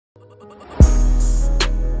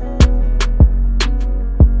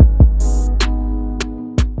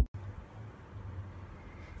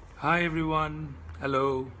Hi everyone,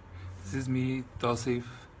 hello, this is me, Tawsif,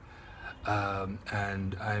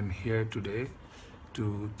 and I'm here today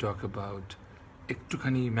to talk about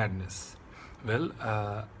একটুখানি madness well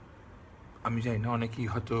আমি জানি না অনেকেই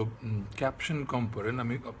হয়তো ক্যাপশন কম পড়েন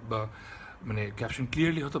আমি বা মানে ক্যাপশন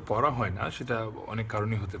ক্লিয়ারলি হয়তো পড়া হয় না সেটা অনেক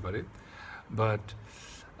কারণেই হতে পারে বাট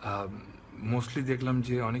মোস্টলি দেখলাম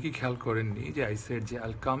যে অনেকেই খেয়াল করেননি যে আই সেড যে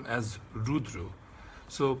আল come as Rudra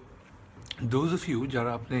so those of you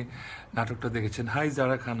যারা আপনি নাটকটা দেখেছেন high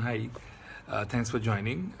Zara Khan high thanks for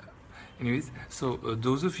joining anyways so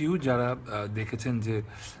those of you যারা দেখেছেন যে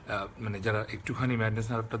মানে যারা একটুখানি ম্যাডনেস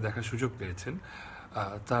নাটকটা দেখার সুযোগ পেয়েছেন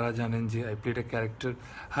তারা জানেন যে I played a character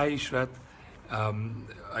high Ishrat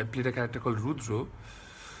I played a character call Rudra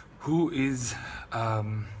who is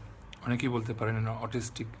অনেকেই বলতে পারেন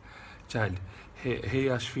অটিস্টিক চাইল্ড হে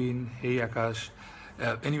আশফিন হে আকাশ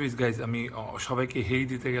এনিওয়েজ গাইজ আমি সবাইকে হেই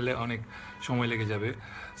দিতে গেলে অনেক সময় লেগে যাবে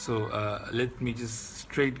so let me just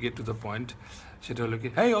straight gate to the point সেটা হলো কি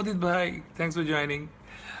হেই অদিত ভাই থ্যাংকস ফর জয়নিং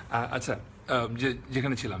আচ্ছা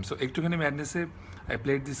যেখানে ছিলাম সো একটুখানি ম্যাডনেসে I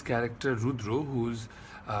played this character Rudro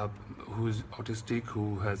who's autistic, who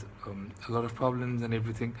has a lot of problems and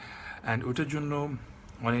everything, and ওটার জন্য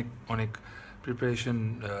অনেক প্রিপারেশন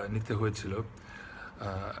নিতে হয়েছিল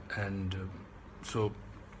and so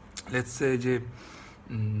let's say যে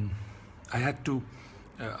I had to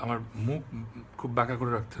আমার মুখ খুব বাঁকা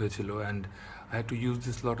করে রাখতে হয়েছিল and I had to use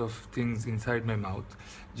this lot of things inside my mouth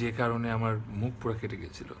যে কারণে আমার মুখ পুরো কেটে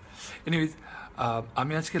গেছিল এনিওয়েজ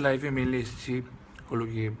আমি আজকে লাইভে মেনলি এসেছি হলো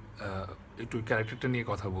গিয়ে একটু ক্যারেক্টারটা নিয়ে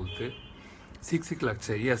কথা বলতে সিক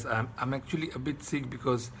লাগছে yes I am actually a bit sick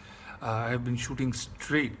because I have been shooting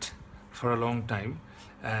straight for a long time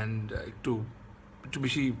and একটু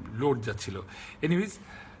বেশি লোড যাচ্ছিল এনিওয়েজ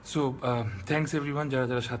সো থ্যাংকস এভরিওয়ান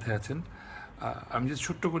যারা সাথে আছেন আমি জাস্ট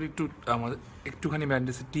ছোট্ট করে আমাদের একটুখানি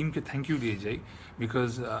ম্যাডনেসের টিমকে থ্যাংক ইউ দিয়ে যাই because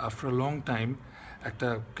after a long time একটা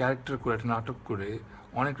ক্যারেক্টার করে একটা নাটক করে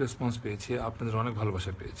অনেক রেসপন্স পেয়েছি আপনাদের অনেক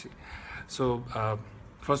ভালোবাসা পেয়েছি So,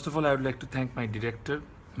 first of all, I would like to thank my director,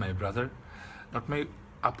 my brother, not my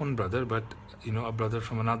upon brother, but a brother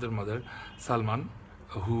from another mother, Salman,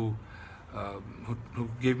 who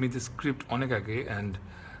gave me the script onek age,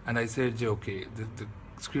 and I said, okay, the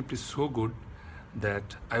script is so good that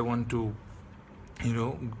I want to,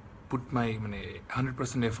 put my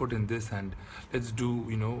 100% effort in this, and let's do,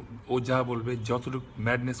 o ja bolbe jotoruk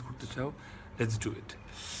madness korte chao, let's do it.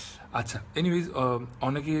 আচ্ছা anyways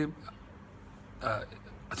অনেকে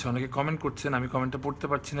comment করছেন আমি কমেন্টটা পড়তে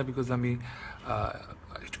পারছি না because আমি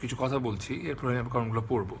একটু কিছু কথা বলছি এরপরে আমি কমেন্টগুলো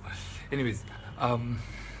পড়বো এনিওয়েজ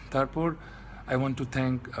তারপর I want to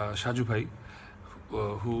thank Saju ভাই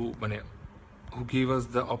হু gave us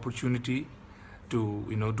the opportunity to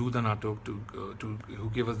do the natok to who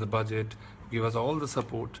gave us the budget, who gave us all the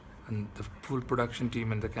support and the full production team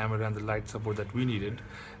and the camera and the light support that we needed,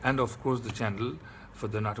 and of course the channel for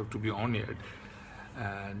the natok to be on aired.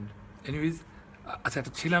 And anyways আচ্ছা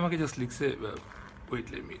একটা ছেলে আমাকে just লিখছে wait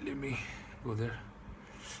let me go there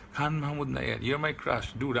Khan Mahmud Nair, you're my crush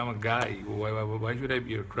dude, I'm a guy, why should I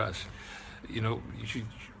be your crush? You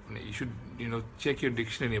should check your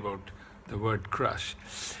dictionary about the word crush.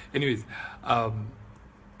 Anyways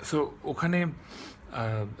so ওখানে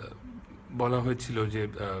বলা হয়েছিল যে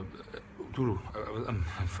I'm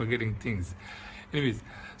forgetting things. Anyways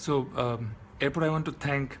so এরপর I want to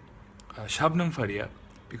thank Shabnam Faria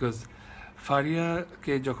because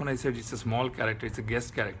Faria-ke jokhon I said it's a small character, it's a guest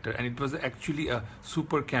character, and it was actually a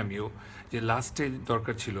super cameo. The last stage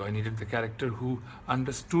dorkar chilo, I needed the character who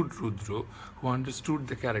understood Rudro, who understood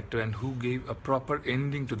the character, and who gave a proper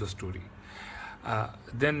ending to the story.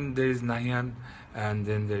 Then there is Nahian, and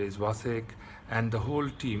then there is Wasek, and the whole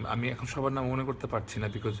team. আমি এখন সবার নাম মনে করতে পারছি না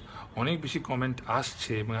because অনেক বেশি কমেন্ট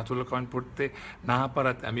আসছে এবং এতগুলো কমেন্ট পড়তে না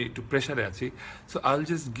পারাতে আমি একটু প্রেশারে আছি so I'll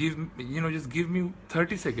just give me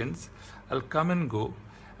 30 seconds. I'll come and go,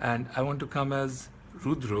 and I want to come as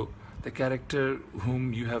Rudro, the character whom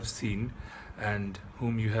you have seen and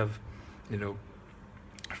whom you have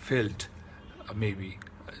felt maybe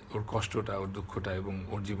ওর কষ্টটা ওর দুঃখটা এবং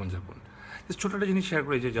ওর জীবনযাপন ছোটো একটা জিনিস শেয়ার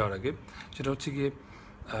করে যাওয়ার আগে সেটা হচ্ছে গিয়ে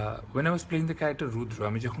when I was playing the character Rudro,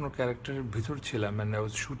 আমি যখন ওর ক্যারেক্টারের ভিতর ছিলাম and I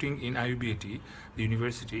was shooting in IUBAT, the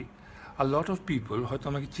university, a lot of people হয়তো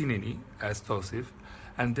আমাকে চিনেনি as Tawsif,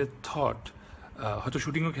 and they thought হয়তো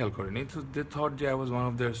শুটিংও খেয়াল করেনি so they thought যে I was one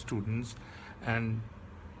of their students and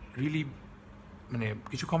really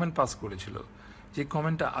কিছু কমেন্ট পাস করেছিল যে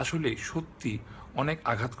কমেন্টটা আসলে সত্যি অনেক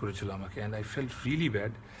আঘাত করেছিল আমাকে and I felt really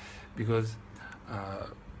bad because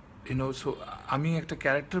so আমি একটা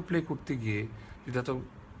ক্যারেক্টার প্লে করতে গিয়ে যদি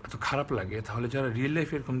এত খারাপ লাগে তাহলে যারা রিয়েল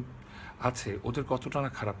লাইফে এরকম আছে ওদের কতটা না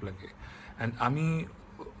খারাপ লাগে। অ্যান্ড আমি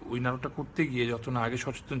ওই নাটকটা করতে গিয়ে যত না আগে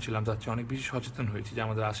সচেতন ছিলাম তার চেয়ে অনেক বেশি সচেতন হয়েছি যে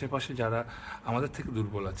আমাদের আশেপাশে যারা আমাদের থেকে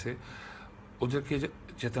দুর্বল আছে ওদেরকে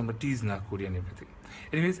যাতে আমরা টিজ না করি and everything.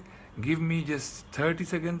 Anyways, give me just 30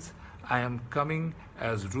 seconds. I am coming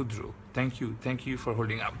as Rudro. Thank you for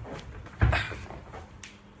holding up.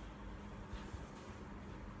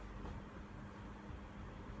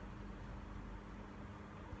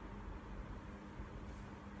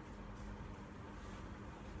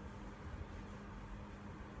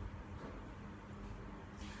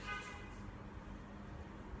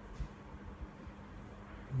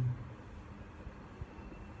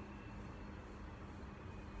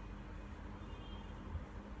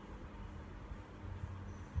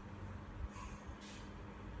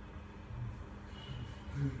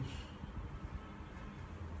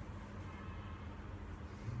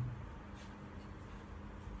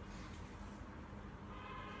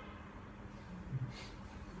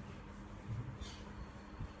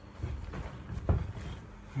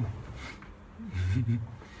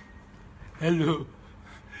 Hello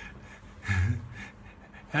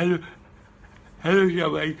hello hello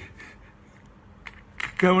সবাই,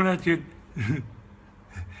 কেমন আছেন?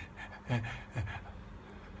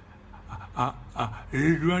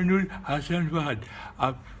 রিজওয়ানুল হাসান ফাহাদ,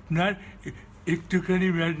 আপনার একটুখানি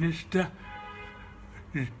ম্যাডনেসটা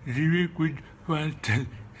remake with ফান্টাল।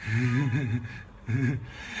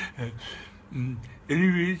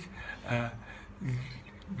 Anyways,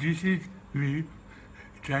 this is me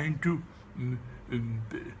trying to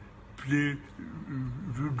play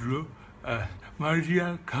Rudro. Marzia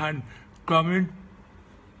Khan comment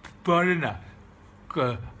পড়ে না,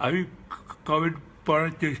 আমি comment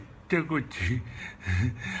পড়ার চেষ্টা করছি।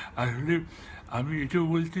 আসলে আমি এটাও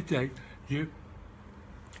বলতে চাই যে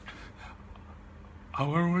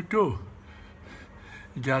আমার মতো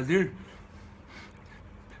যাদের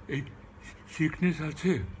এই সিকনেস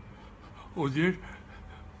আছে ওদের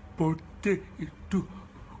পড়তে একটু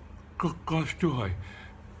কষ্ট হয়,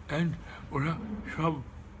 অ্যান্ড ওরা সব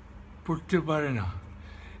পড়তে পারে না।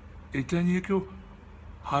 এটা নিয়ে কেউ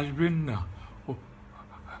হাসবেন না, ও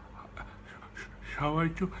সবাই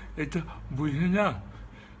তো এটা বুঝে না,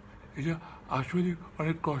 এটা আসলে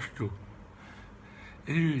অনেক কষ্ট।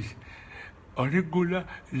 এনিওয়েজ, অনেকগুলা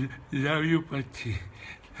লাভ ইউ পাচ্ছি,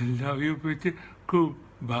 লাভ ইউ পেতে খুব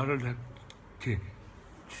ভালো লাগছে।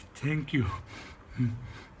 Thank you.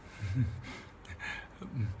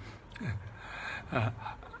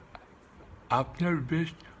 আপনার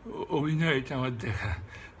বেস্ট অভিনয় এটা আমার দেখা।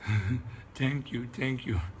 Thank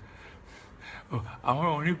you. ও আমার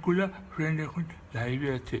অনেকগুলো ফ্রেন্ড এখন লাইভে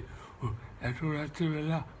আছে, ও এত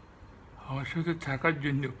রাত্রেবেলা আমার সাথে থাকার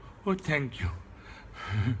জন্য থ্যাংক ইউ।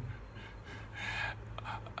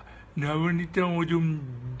 নবনীতা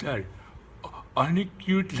মজুমদার, অনেক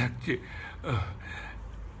কিউট লাগছে,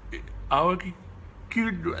 আমাকে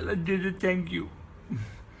কিউট বলার জন্য thank you.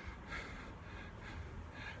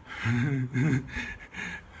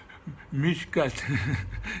 Mishkat,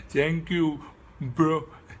 thank you bro.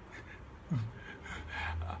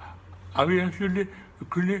 আমি আসলে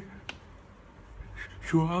ওখানে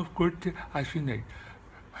শো অফ করতে আসি নাই।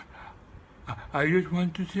 I just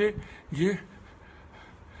want to say যে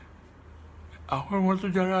আমার মতো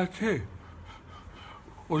যারা আছে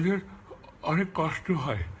ওদের অনেক কষ্ট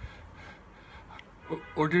হয়,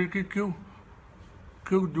 ওদেরকে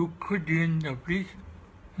কেউ দুঃখ দিন না প্লিজ।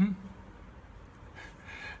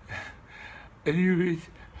 এনিওয়েজ,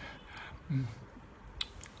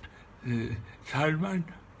 সালমান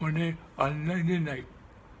মানে অনলাইনে নাই,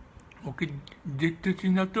 ওকে দেখতেছি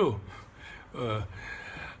না তো।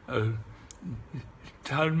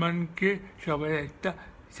 সালমানকে সবাই একটা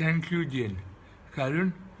থ্যাংক ইউ দিন, কারণ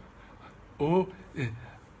ও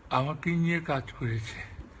আমাকে নিয়ে কাজ করেছে।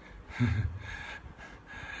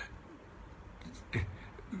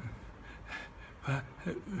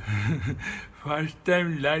 ফার্স্ট টাইম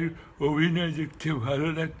লাইভ অভিনয় দেখতে ভালো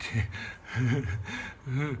লাগছে।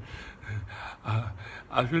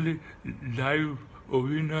 আসলে লাইভ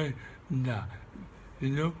অভিনয় না,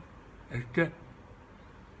 একটা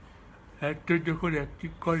অ্যাক্টর যখন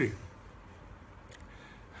অ্যাক্টিং করে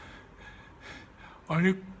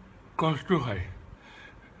অনেক কষ্ট হয়।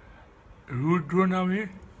 রুদ্র নামে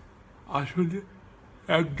আসলে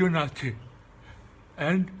একজন আছে,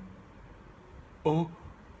 অ্যান্ড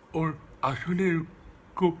ওর আসলে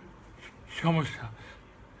খুব সমস্যা।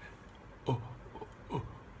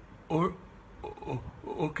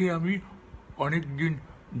 ওকে আমি অনেক দিন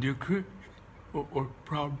দেখে ওর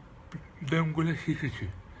প্রবলেমগুলো শিখেছি।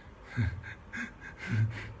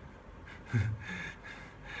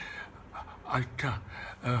 আচ্ছা,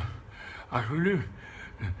 আসলে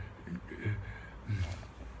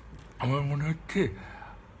আমার মনে হচ্ছে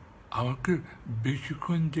আমাকে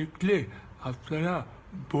বেশিক্ষণ দেখলে আপনারা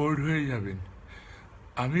বোর হয়ে যাবেন।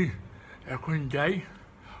 আমি এখন যাই,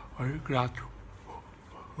 অনেক রাত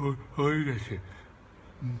হয়ে গেছে।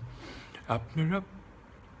 আপনারা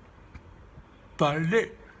পারলে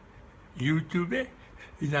ইউটিউবে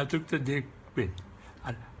এই নাটকটা দেখবেন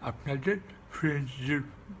আর আপনাদের ফ্রেন্ডসদের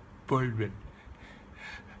বলবেন।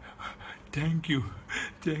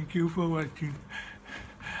 Thank you for watching.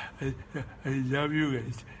 I love you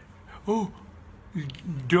guys. Oh,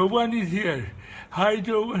 Jovan is here. Hi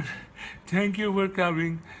Jovan, thank you for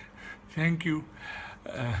coming. Thank you.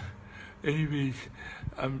 Anyways,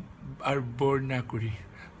 R bore না করি।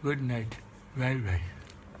 Good night.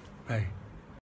 Bye.